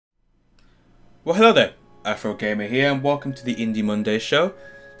Well, hello there, TheAfroGamer here, and welcome to the Indie Monday show.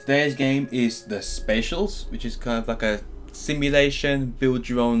 Today's game is the Spatials, which is kind of like a simulation, build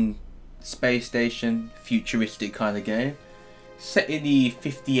your own space station, futuristic kind of game. Set in the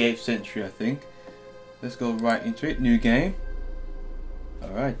 58th century, I think. Let's go right into it. New game.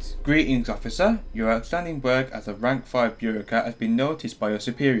 Alright. Greetings, officer. Your outstanding work as a rank 5 bureaucrat has been noticed by your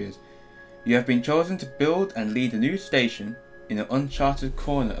superiors. You have been chosen to build and lead a new station in an uncharted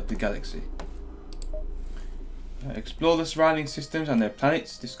corner of the galaxy. Explore the surrounding systems and their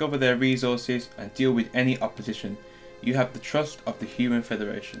planets, discover their resources, and deal with any opposition. You have the trust of the Human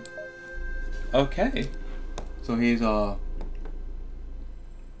Federation. Okay, so here's our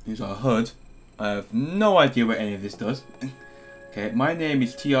HUD. I have no idea what any of this does. Okay, my name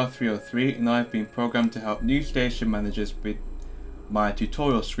is TR303 and I've been programmed to help new station managers with my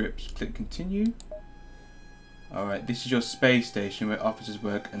tutorial scripts. Click continue. Alright, this is your space station where officers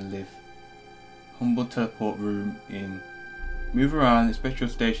work and live. Humble teleport room in. Move around, inspect your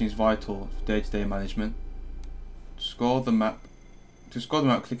station is vital for day-to-day management. To scroll the map,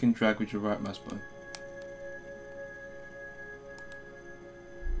 click and drag with your right mouse button.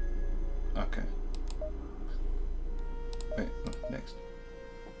 Okay. Wait, next.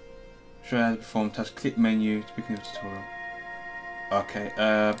 Show you how to perform task. Click menu to begin the tutorial.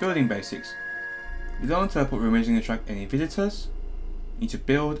 Okay, building basics. You don't want to teleport room isn't going to attract any visitors. You need to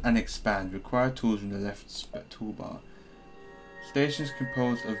build and expand. Required tools from the left toolbar. Stations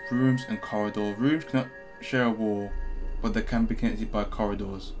composed of rooms and corridors. Rooms cannot share a wall, but they can be connected by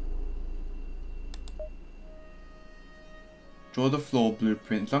corridors. Draw the floor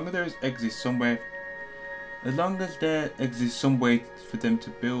blueprint. As long as there exists some way for them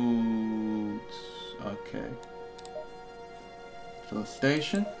to build. Okay. So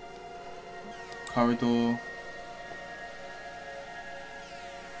station, corridor.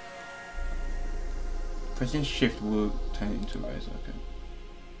 Pressing shift will turn it into a razor. Okay.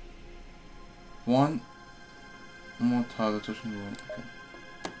 One more tile touching the wall. Okay.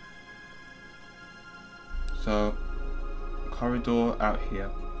 So corridor out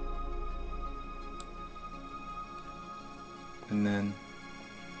here, and then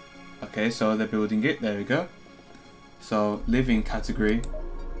okay. So they're building it. There we go. So living category,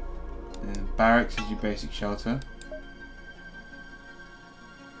 and barracks is your basic shelter.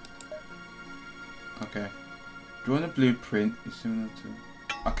 Okay, drawing a blueprint is similar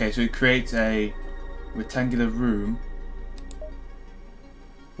to. Okay, so it creates a rectangular room.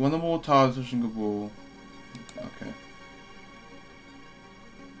 One or more tiles touching a wall. Okay.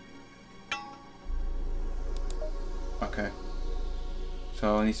 Okay.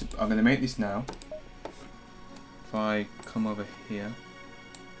 So I'm gonna make this now. If I come over here,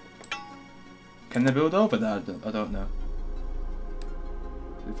 can they build over that? I don't know.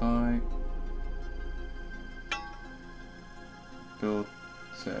 So if I build,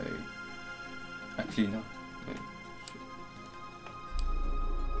 say, actually no, wait.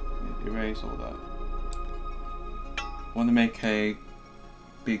 Erase all that. I want to make a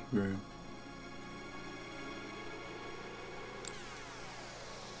big room.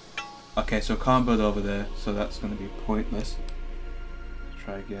 Okay, so I can't build over there, so that's going to be pointless. Let's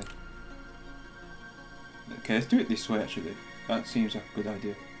try again. Okay, let's do it this way actually. That seems like a good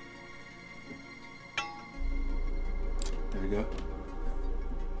idea. There we go.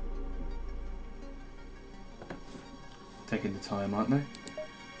 Taking the time, aren't they?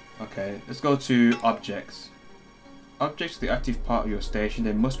 Okay, let's go to objects. Objects are the active part of your station.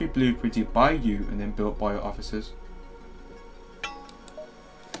 They must be blueprinted by you and then built by your officers.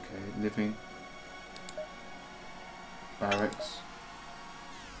 Okay, living, barracks,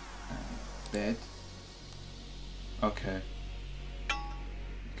 and bed. Okay. You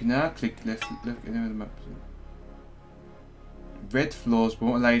can now click left anywhere the map. Red floors but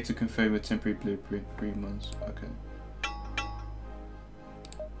won't allow you to confirm a temporary blueprint. Green ones. Okay.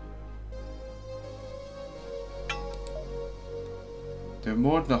 There are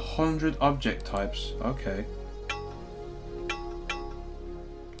more than 100 object types. Okay.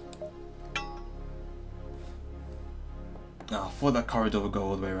 Oh, I thought that corridor would go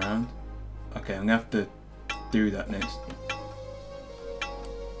all the way around. Okay, I'm gonna have to do that next.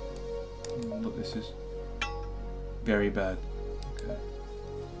 Look, this is very bad. Okay.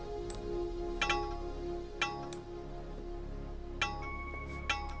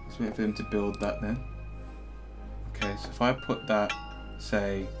 Let's wait for them to build that then. Okay, so if I put that,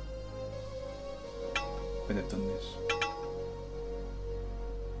 say, when they've done this,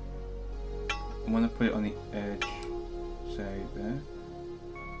 I want to put it on the edge, say there.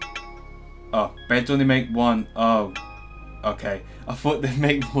 Oh, beds only make one. Oh, okay. I thought they'd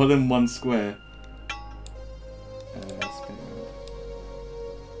make more than one square.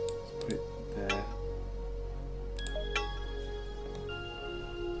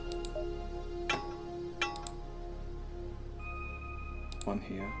 one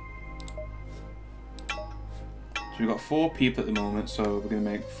here. So we've got 4 people at the moment, so we're going to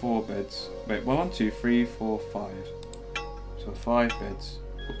make 4 beds. Wait, 1, 2, 3, 4, 5. So 5 beds.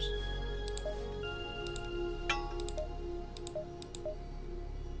 Oops.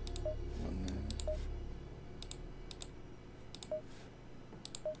 One there.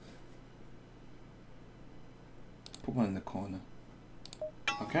 Put one in the corner.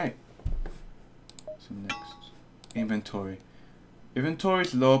 Okay. So next, inventory. Inventory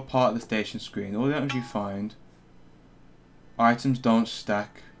is the lower part of the station screen. All the items you find. Items don't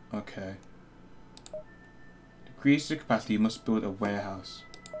stack. Okay. Decrease the capacity. You must build a warehouse.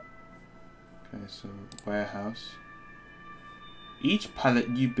 Okay, so warehouse. Each pallet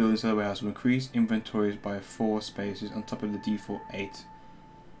you build inside the warehouse will increase inventories by 4 spaces on top of the default 8.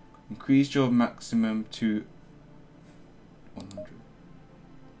 Increase your maximum to 100.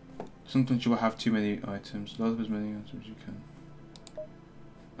 Sometimes you will have too many items. Load up as many items as you can.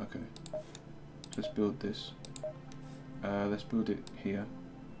 Okay. Let's build this. Let's build it here.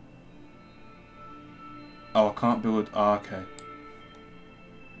 Oh, I can't build. Oh, okay.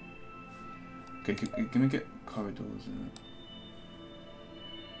 Okay, can we get corridors in it?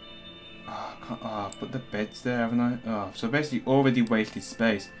 Oh, I can't. Oh, I've put the beds there, haven't I? Oh, so basically already wasted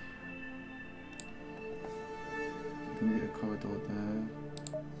space. Can we get a corridor there?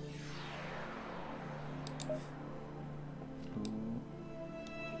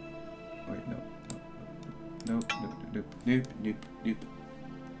 Wait, no. Nope.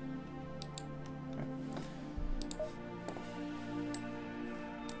 Okay.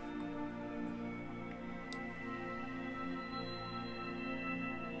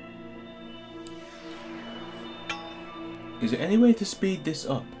 Is there any way to speed this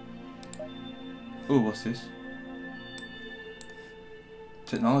up? Oh, what's this?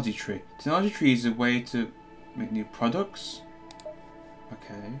 Technology tree. Technology tree is a way to make new products.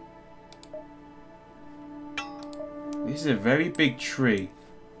 Okay. This is a very big tree,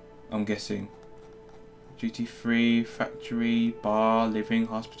 I'm guessing. Duty-free, factory, bar, living,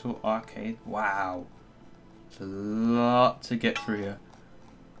 hospital, arcade. Wow. It's a lot to get through here.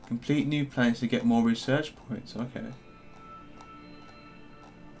 Complete new planets to get more research points. Okay.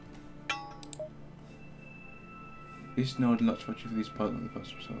 This node unlocks for these products on the bus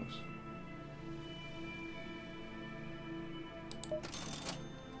themselves.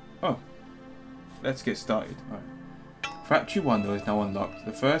 Oh. Let's get started. Alright. Factory 1 though is now unlocked.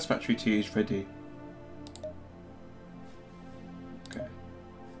 The first factory 2 is ready. Okay.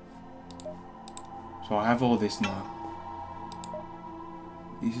 So I have all this now.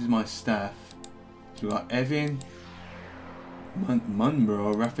 This is my staff. So we got Evan,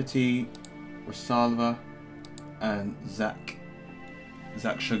 Munro, Rafferty, Rosalva, and Zach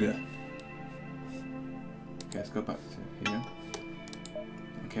Sugar. Okay, let's go back to here.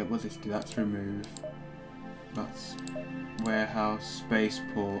 Okay, what does this do? That's remove. That's warehouse,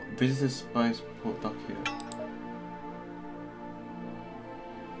 spaceport, visitor spaceport dock here.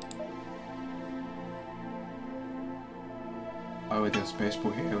 Oh, there's a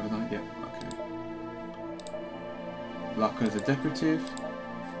spaceport here, wasn't I? Yeah, okay. Lockers are decorative.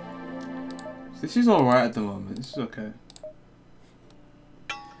 So this is alright at the moment, this is okay.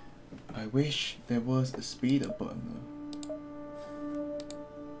 I wish there was a speed up button though.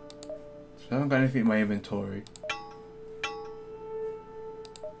 So I haven't got anything in my inventory.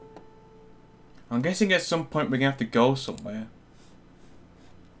 I'm guessing at some point we're gonna have to go somewhere.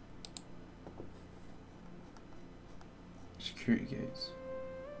 Security gates.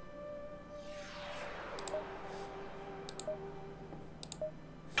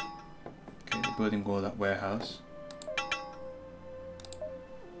 Okay, the building wall, that warehouse.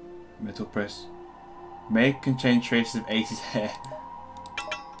 Metal press. Make and change traces of Ace's hair.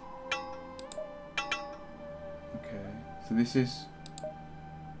 Okay, so this is.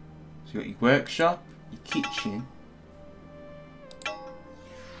 So you got your workshop, your kitchen.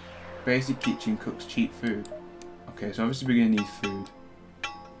 Basic kitchen cooks cheap food. Okay, so obviously we're gonna need food.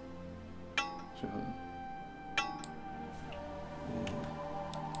 So hold on.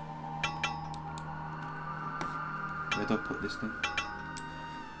 Where do I put this thing?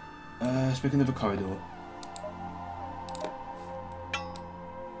 Let's make another corridor.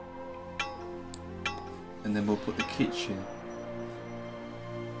 And then we'll put the kitchen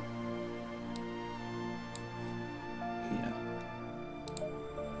here.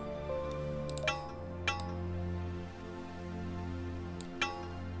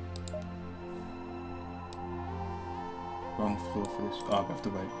 Wrong floor for this. Oh, I have to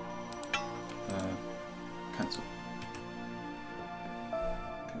wait. Cancel.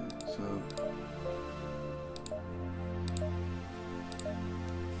 Okay, so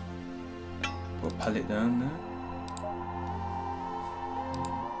pallet down there.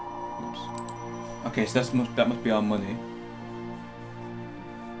 Oops. Okay, so that must be our money.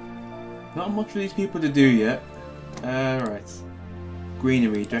 Not much for these people to do yet. Right.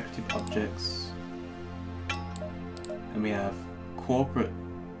 Greenery, decorative objects. And we have corporate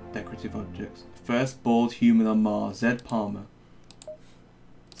decorative objects. First bald human on Mars, Zed Palmer.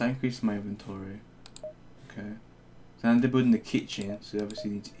 Does that increase my inventory? Okay. So now they're building the kitchen, so they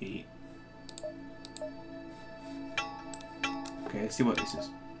obviously need to eat. Okay, let's see what this is.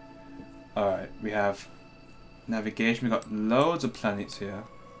 Alright, we have navigation. We've got loads of planets here.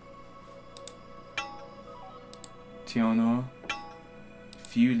 Tiano.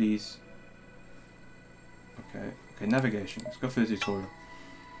 Fulies. Okay, navigation. Let's go for the tutorial.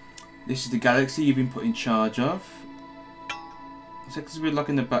 This is the galaxy you've been put in charge of. Sectors we're locked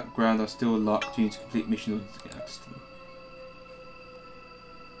in the background are still locked. You need to complete mission orders to get access to them.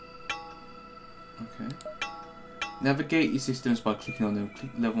 Okay. Navigate your systems by clicking on them.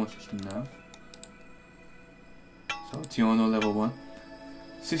 Click level 1 system now. So Tiano level 1.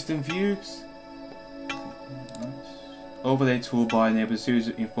 System views. Overlay toolbar enables a series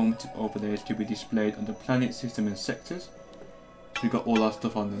of informative overlays to be displayed on the planet, system and sectors. So we've got all our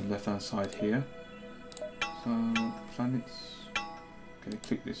stuff on the left hand side here. So planets. Okay,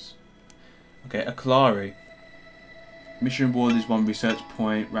 click this. Okay, Aklari. Mission reward is 1 research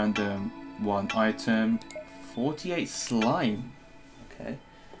point, random 1 item, 48 slime. Okay.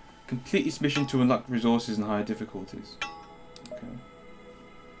 Complete this mission to unlock resources and higher difficulties. Okay.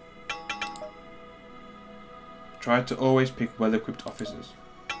 Try to always pick well-equipped officers.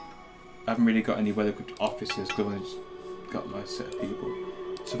 I haven't really got any well-equipped officers because I just got my set of people.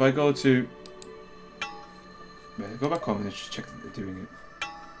 So if I go to... go back home and just check that they're doing it.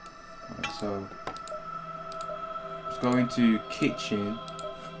 Alright, so... let's go into kitchen.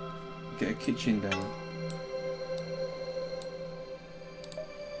 Get a kitchen there.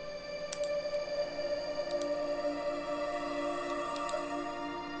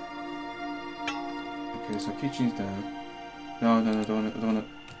 Okay, so kitchen's down. No, I don't wanna.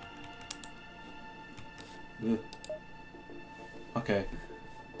 Ugh. Okay,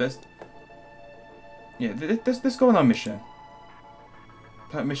 let's go on our mission.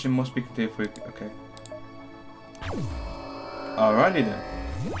 That mission must be completed for. Okay. Alrighty then.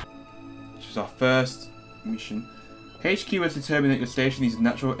 This is our first mission. HQ has determined that your station is a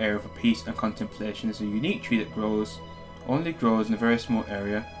natural area for peace and contemplation. It's a unique tree that only grows in a very small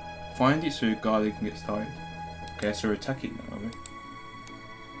area. Find it so your garlic can get started. Okay, so we're attacking now, are we?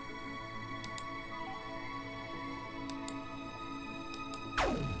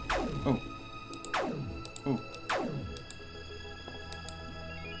 Oh. Oh.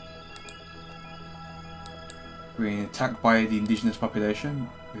 We're being attacked by the indigenous population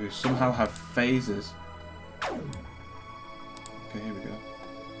who somehow have phasers. Okay, here we go.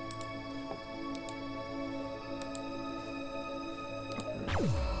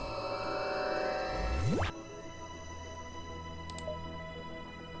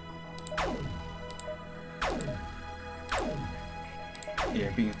 Yeah,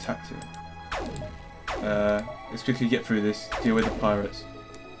 being attacked here. Let's quickly get through this. Deal with the pirates.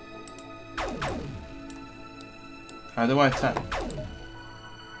 How do I attack?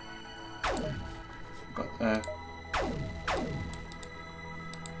 Got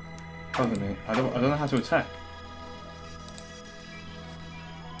Hold on a minute. I don't know how to attack.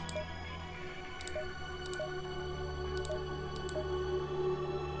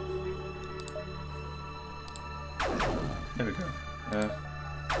 There we go.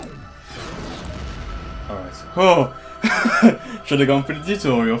 Alright. Oh! Should have gone for the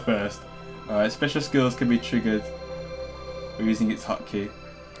tutorial first. Alright, special skills can be triggered by using its hotkey.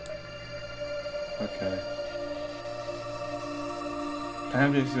 Okay. Can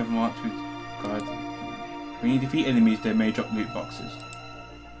objects have marked with guard. When you defeat enemies, they may drop loot boxes.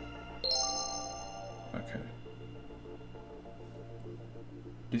 Okay.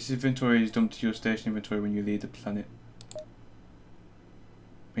 This inventory is dumped to your station inventory when you leave the planet.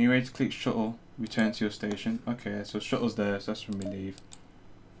 When you're ready to click shuttle, return to your station. Okay, so shuttle's there, so that's when we leave.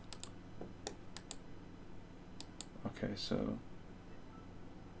 Okay, so...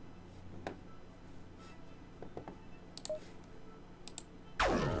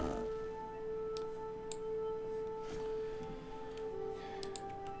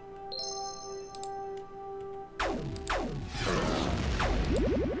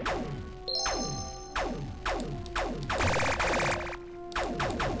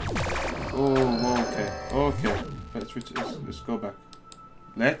 Okay. Let's go back.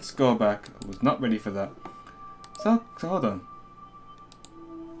 Let's go back. I was not ready for that. So hold on.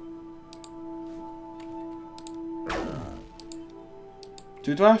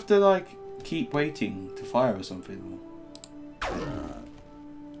 Do I have to like keep waiting to fire or something?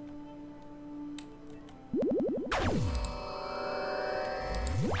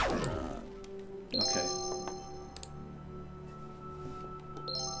 Okay.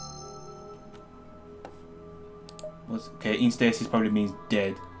 Okay, in stasis probably means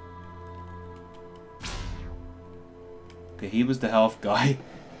dead. Okay, he was the health guy.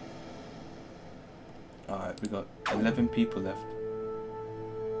 Alright, we got 11 people left.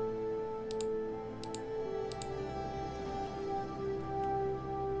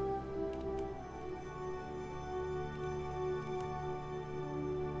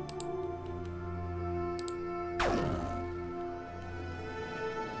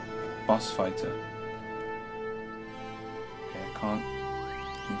 Boss fighter. Okay, I can't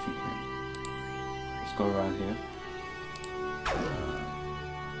defeat him. Let's go around here.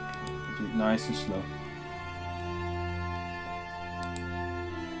 Do it nice and slow.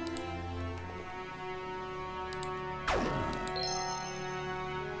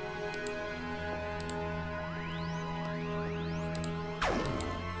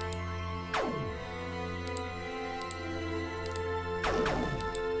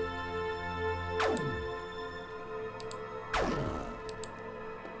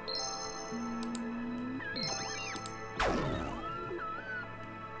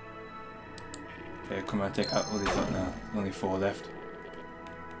 Okay, come on, take out all these up now. Only 4 left.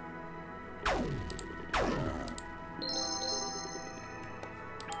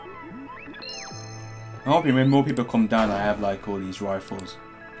 I'm hoping when more people come down, I have like all these rifles. So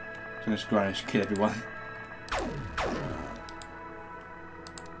I'm just go around and just kill everyone.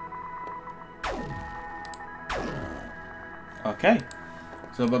 Okay,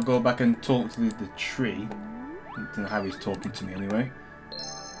 so I'll go back and talk to the tree. I don't know how he's talking to me anyway.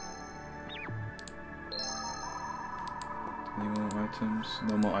 Any more items?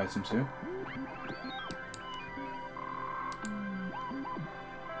 No more items here.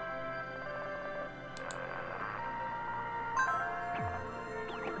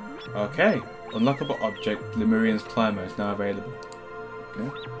 Okay, unlockable object, Lemurian's Climber is now available. Okay.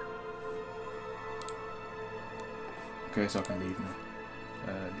 Okay, so I can leave now.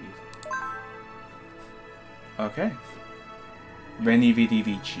 Leave. Okay. Veni Vidi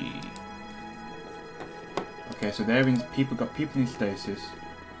Vici. Okay, so there means people got people in stasis.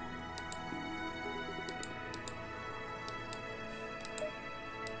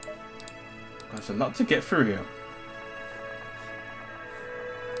 There's a lot to get through here.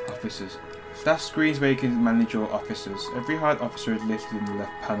 Officers. Staff screens where you can manage your officers. Every hired officer is listed in the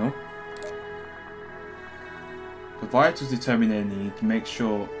left panel. The vitals determine their need. Make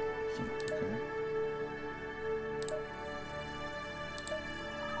sure. Okay.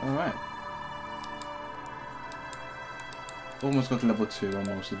 Alright. Almost got to level 2 on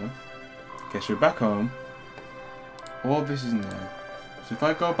most of them. Okay, so we're back home. All this is in there. So if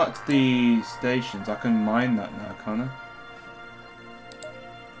I go back to the stations, I can mine that now, can't I?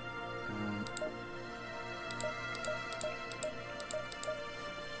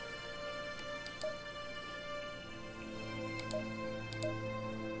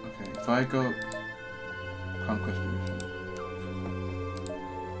 Okay, if I go Conquest Division.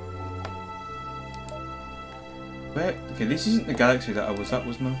 Where? Okay, this isn't the galaxy that I was at,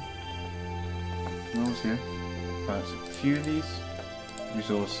 wasn't I? No, I was here. Right, so a few of these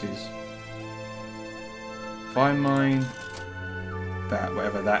resources. If I mine that,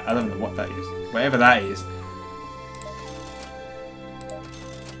 whatever that, I don't know what that is. Whatever that is.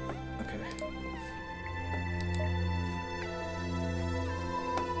 Okay.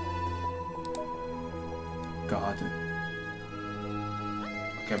 Garden.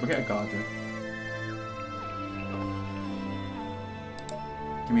 Okay, we'll get a garden.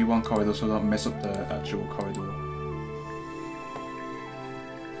 Give me one corridor so I don't mess up the actual corridor.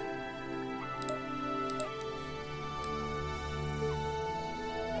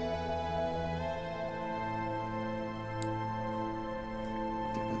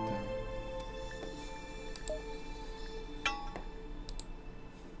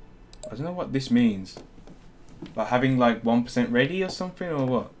 I don't know what this means. Like having like 1% ready or something, or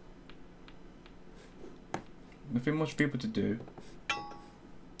what? Nothing much people to do.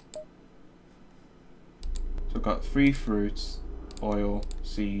 So I've got 3 fruits, oil,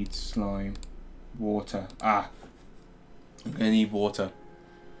 seeds, slime, water. Ah! I'm gonna need water.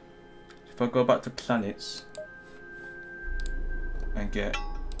 If I go back to planets and get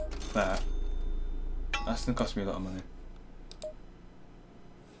that, that's gonna cost me a lot of money.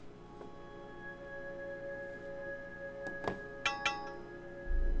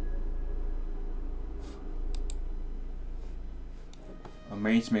 I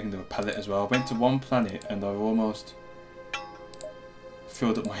may need to make another pallet as well. I went to one planet and I almost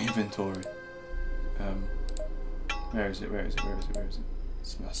filled up my inventory. Where is it? Where is it? Where is it? Where is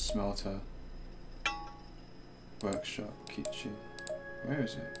it? Smelter. Workshop. Kitchen. Where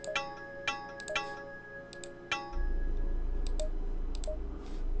is it?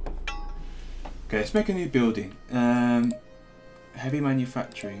 Okay, let's make a new building. Heavy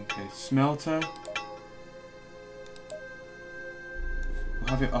manufacturing. Okay, smelter.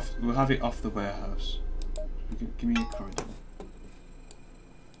 We'll have it off the warehouse. Give me a corridor.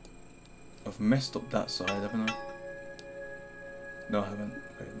 I've messed up that side, haven't I? No, I haven't.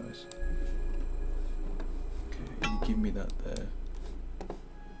 Okay, nice. Okay, you give me that there.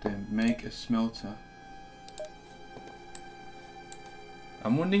 Then make a smelter.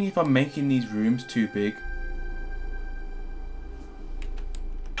 I'm wondering if I'm making these rooms too big.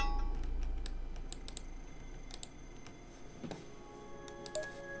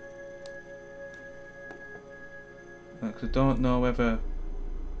 Because I don't know whether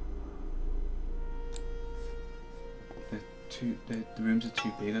the rooms are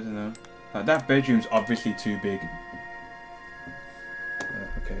too big. I don't know. Like, that bedroom's obviously too big.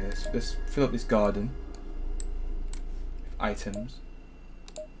 Okay, let's fill up this garden with items.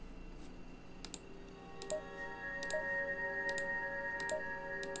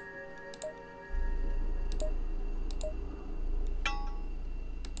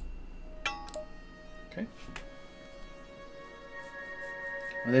 Okay.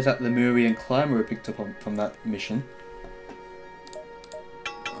 Well, there's that Lemurian climber we picked up from that mission.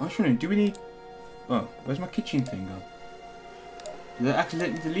 I was wondering, do we need... Oh, where's my kitchen thing gone? Did I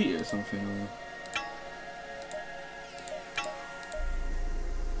accidentally delete it or something? Or...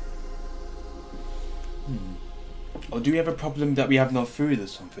 Or do we have a problem that we have no food or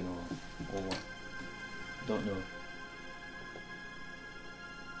something? Or what? I don't know.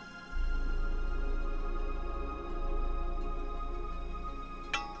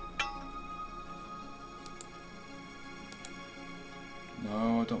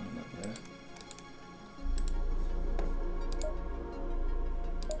 No, I don't want that there.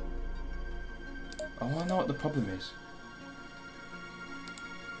 I want to know what the problem is.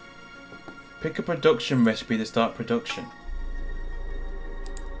 Pick a production recipe to start production.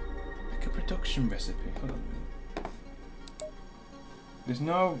 Pick a production recipe. Hold on a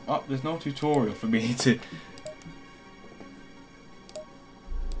minute. There's no tutorial for me to.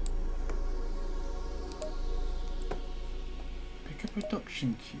 Pick a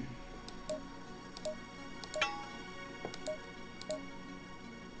production queue.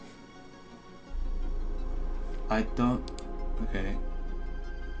 I don't. Okay.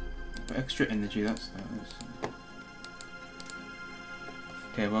 For extra energy, that's that.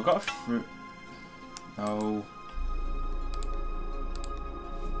 Okay, well, I got a fruit. No.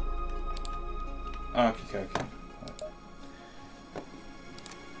 Oh, okay.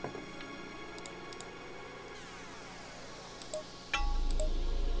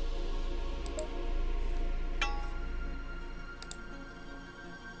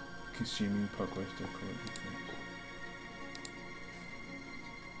 Consuming progress decorating.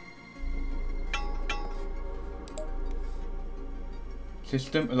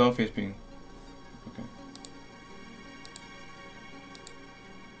 System allow face being. Okay.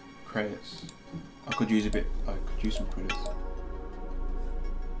 Credits. I could use some credits.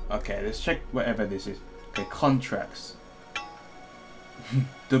 Okay, let's check whatever this is. Okay, contracts.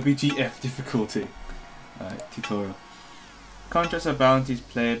 WTF difficulty. Alright, tutorial. Contracts are bounties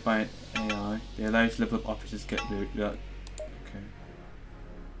played by an AI. They allow you to level up officers get loot. Okay.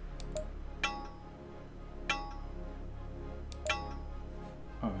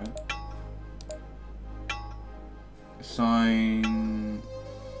 Alright. Assign.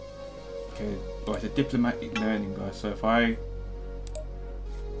 Okay, well, it's a diplomatic learning guy, so if I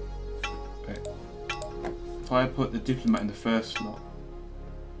put the diplomat in the first slot.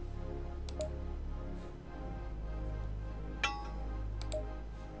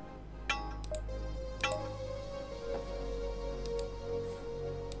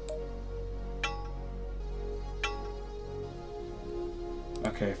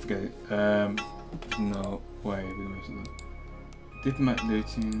 Okay, forget it. No way we're gonna mess it up. Diplomat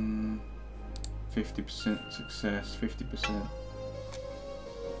looting, 50% success, 50%.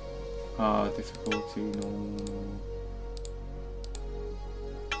 Hard difficulty, no.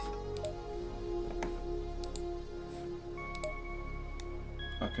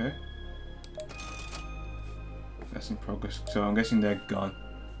 Okay. That's in progress. So I'm guessing they're gone.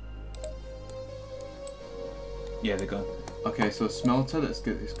 Yeah, they're gone. Okay, so smelter, let's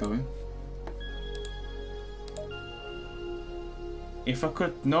get this going. If I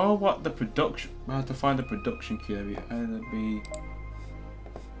could know what the production, how to find the production queue, how would it be?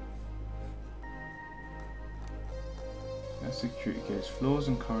 That's security gates, floors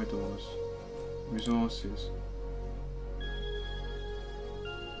and corridors, resources.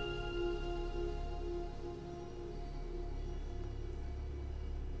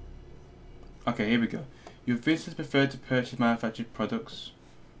 Okay, here we go. Your visitors prefer to purchase manufactured products.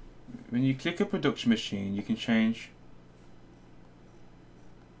 When you click a production machine, you can change.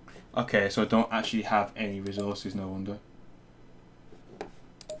 Okay, so I don't actually have any resources, no wonder.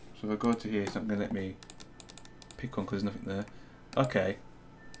 So if I go to here, it's not going to let me pick one because there's nothing there. Okay.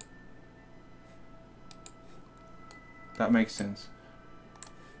 That makes sense.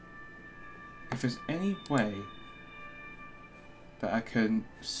 If there's any way that I can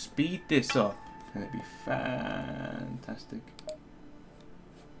speed this up, then it'd be fantastic.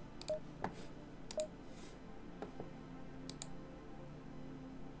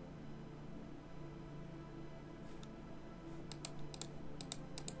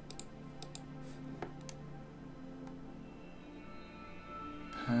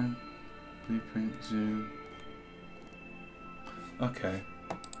 Pan, blueprint, zoom. Okay.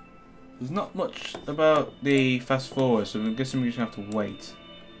 There's not much about the fast forward, so I'm guessing we're just gonna have to wait.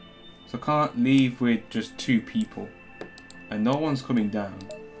 So I can't leave with just 2 people. And no one's coming down.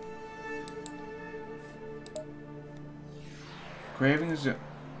 Cravings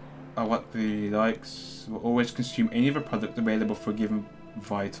are what the likes will always consume any other product available for a given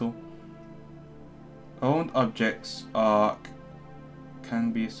vital. Owned objects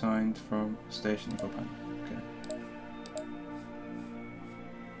can be assigned from station info panel.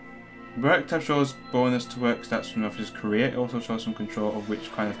 Work tab shows bonus to work stats from the officer's career. It also shows some control of which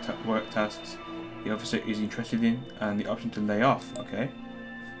kind of work tasks the officer is interested in and the option to lay off. Okay.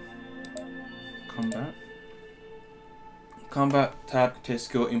 Combat. Combat tab contains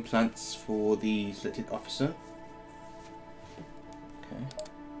skill implants for the selected officer. Okay.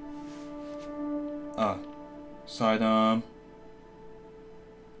 Ah. Sidearm.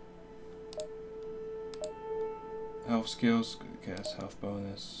 Health skills. Okay, that's health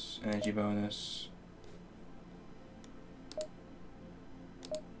bonus, energy bonus.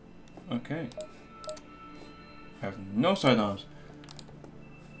 Okay. I have no sidearms.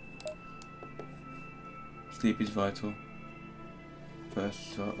 Sleep is vital. First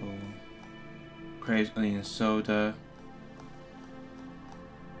throttle. Craze onion soda.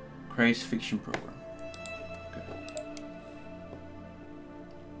 Craze fiction program.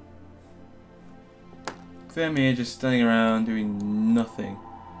 Them here just standing around doing nothing.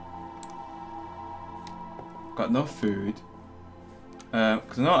 Got no food.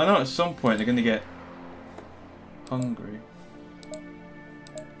 Because I know at some point they're gonna get hungry.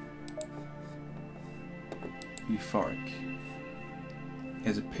 Euphoric.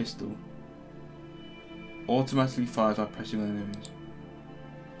 Here's a pistol. Automatically fires by pressing on enemies.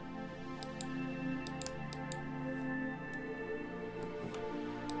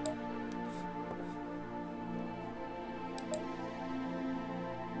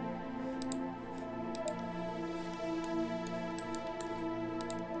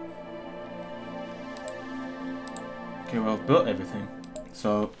 Okay, well I've built everything,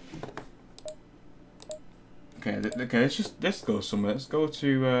 so okay, let's go somewhere. Let's go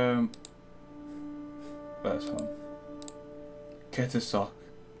to where's home? Ketasok.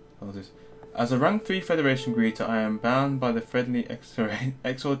 What is this? As a rank 3 Federation greeter, I am bound by the friendly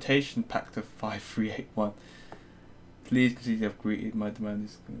exhortation pact of 5381. Please consider you have greeted. My demand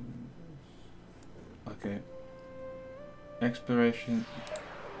is okay. Exploration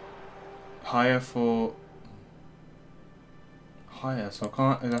higher for higher, so I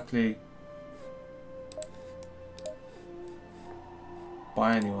can't exactly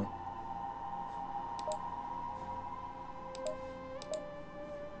buy anyone.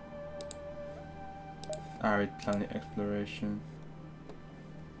 Arid planet exploration.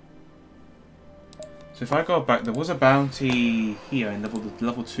 So if I go back, there was a bounty here in the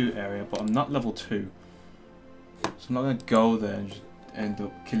level 2 area, but I'm not level 2. So I'm not going to go there and just end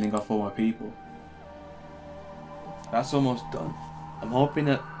up killing off all my people. That's almost done. I'm hoping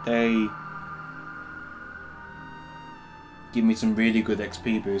that they give me some really good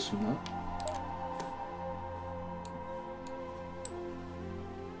XP boost from that.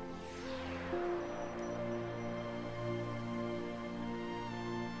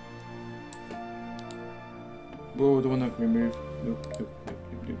 Whoa, the one that can remove. Nope, nope, nope,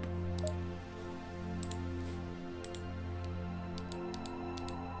 nope, nope.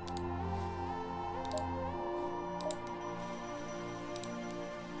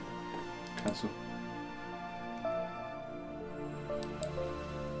 Cancel.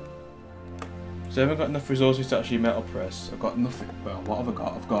 So I haven't got enough resources to actually metal press. I've got nothing. Well, what have I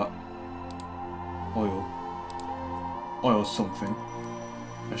got? I've got oil. Oil something.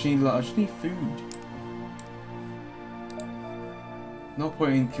 I just need food. No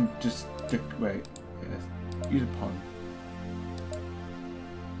point in just wait. Yeah, use a pond.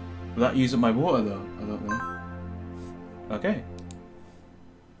 Will that use up my water though? I don't know. Okay.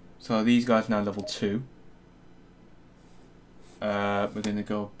 So these guys are now level 2. We're gonna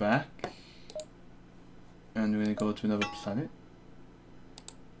go back. And we're gonna go to another planet.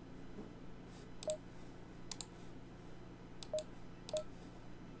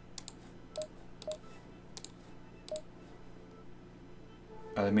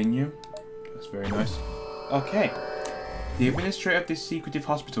 Aluminium. That's very nice. Okay. The administrator of this secretive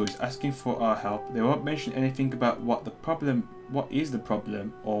hospital is asking for our help. They won't mention anything about what is the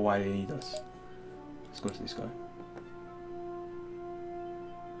problem, or why they need us. Let's go to this guy.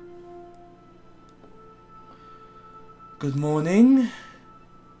 Good morning.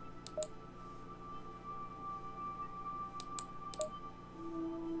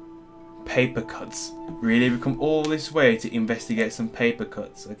 Paper cuts. Really? We've come all this way to investigate some paper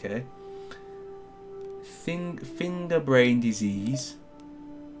cuts, okay? Finger brain disease.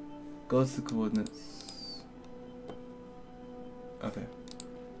 Go to the coordinates. Okay.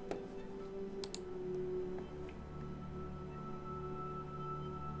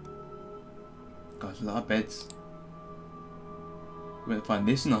 God, there's a lot of beds. We're gonna find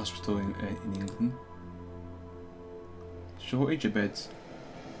this in a hospital in England. Shortage of beds.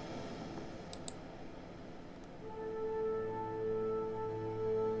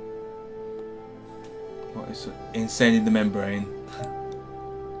 What is it? Insane in the membrane.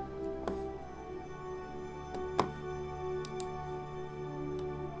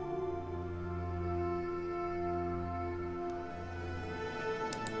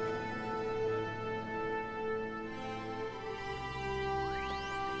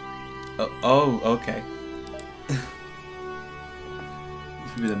 Oh, okay. These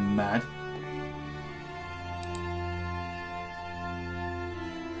people are mad.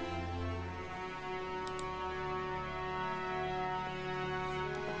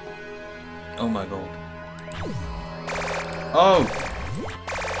 Oh my god. Oh!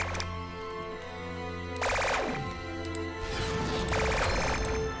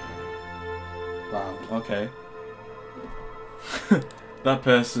 Wow, okay. That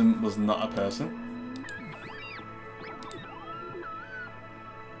person was not a person.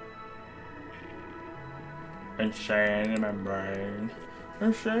 Insane membrane.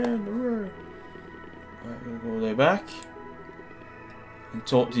 Insane membrane. Right, we'll go all the way back. And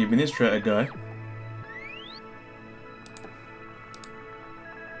talk to the administrator guy.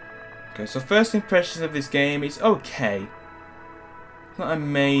 Okay, so first impressions of this game, it's okay. It's not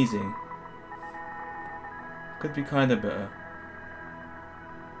amazing. Could be kind of better.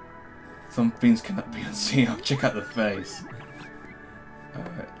 Some things cannot be unseen. I'll check out the face.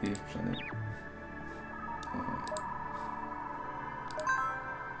 Alright, leave planet.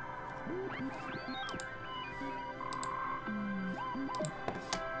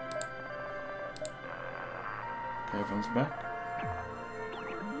 Okay, everyone's back.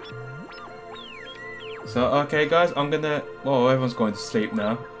 So, okay guys, I'm gonna... Well, everyone's going to sleep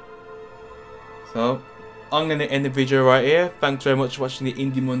now. So, I'm going to end the video right here. Thanks very much for watching the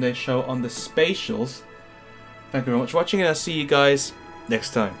Indie Monday show on the Spatials. Thank you very much for watching, and I'll see you guys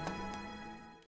next time.